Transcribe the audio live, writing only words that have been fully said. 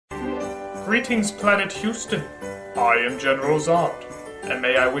Greetings, Planet Houston. I am General Zod, and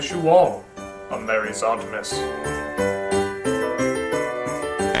may I wish you all a Merry Zodmas.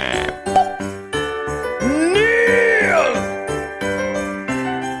 Kneel!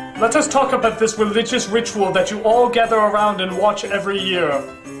 Let us talk about this religious ritual that you all gather around and watch every year.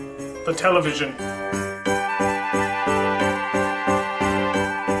 The television.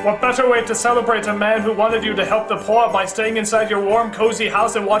 What better way to celebrate a man who wanted you to help the poor by staying inside your warm, cozy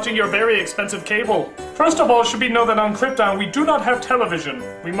house and watching your very expensive cable? First of all, it should be known that on Krypton we do not have television.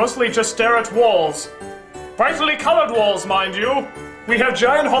 We mostly just stare at walls. Brightly colored walls, mind you. We have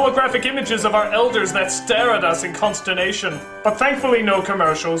giant holographic images of our elders that stare at us in consternation. But thankfully no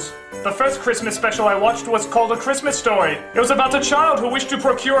commercials. The first Christmas special I watched was called A Christmas Story. It was about a child who wished to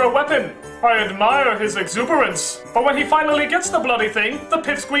procure a weapon. I admire his exuberance. But when he finally gets the bloody thing, the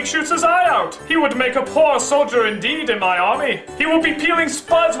pipsqueak shoots his eye out. He would make a poor soldier indeed in my army. He will be peeling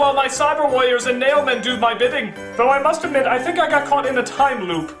spuds while my cyber warriors and nailmen do my bidding. Though I must admit, I think I got caught in a time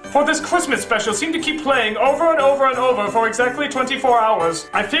loop. For this Christmas special seemed to keep playing over and over and over for exactly 24 hours.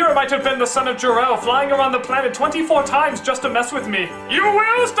 I fear it might have been the son of Jor-El flying around the planet 24 times just to mess with me. You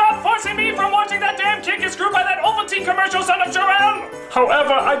will stop forcing me from watching that damn kid get screwed by that Ovaltine commercial, son of Jor-El!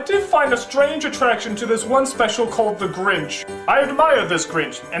 However, I did find a strange attraction to this one special called The Grinch. I admire this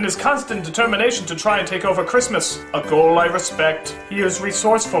Grinch and his constant determination to try and take over Christmas. A goal I respect. He is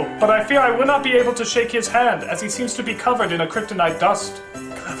resourceful, but I fear I will not be able to shake his hand as he seems to be covered in a kryptonite dust.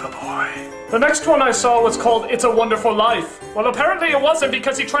 Clever boy. The next one I saw was called It's a Wonderful Life. Well, apparently it wasn't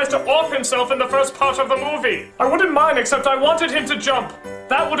because he tries to off himself in the first part of the movie. I wouldn't mind, except I wanted him to jump.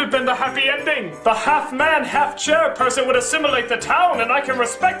 That would have been the happy ending. The half-man, half-chair person would assimilate the town, and I can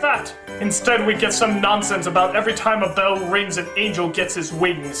respect that. Instead, we get some nonsense about every time a bell rings an angel gets his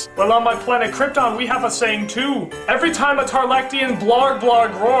wings. Well, on my planet Krypton, we have a saying too. Every time a Tarlactian blarg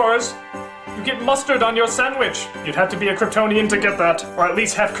blarg roars, you get mustard on your sandwich. You'd have to be a Kryptonian to get that, or at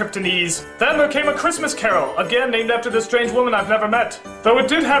least have Kryptonese. Then there came A Christmas Carol, again named after this strange woman I've never met. Though it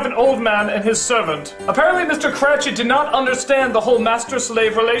did have an old man and his servant. Apparently Mr. Cratchit did not understand the whole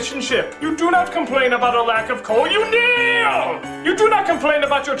master-slave relationship. You do not complain about a lack of coal, you kneel! You do not complain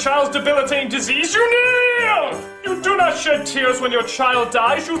about your child's debilitating disease, you kneel! You do not shed tears when your child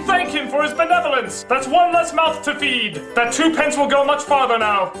dies, you thank him for his benevolence. That's one less mouth to feed. That 2 pence will go much farther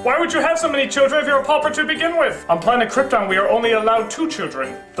now. Why would you have so many children if you're a pauper to begin with? On planet Krypton, we are only allowed 2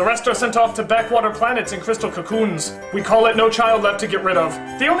 children. The rest are sent off to backwater planets in crystal cocoons. We call it No Child Left to get rid of.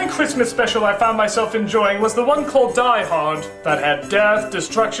 The only Christmas special I found myself enjoying was the one called Die Hard. That had death,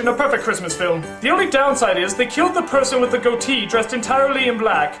 destruction, a perfect Christmas film. The only downside is they killed the person with the goatee dressed entirely in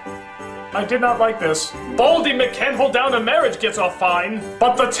black. I did not like this. Baldy McCann hold down a marriage gets off fine.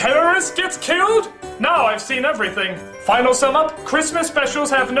 But the terrorist gets killed? Now I've seen everything. Final sum up, Christmas specials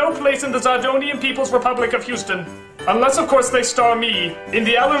have no place in the Zardonian People's Republic of Houston. Unless of course they star me, in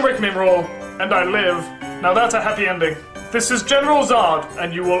the Alan Rickman role, and I live. Now that's a happy ending. This is General Zod,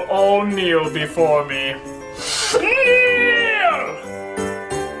 and you will all kneel before me.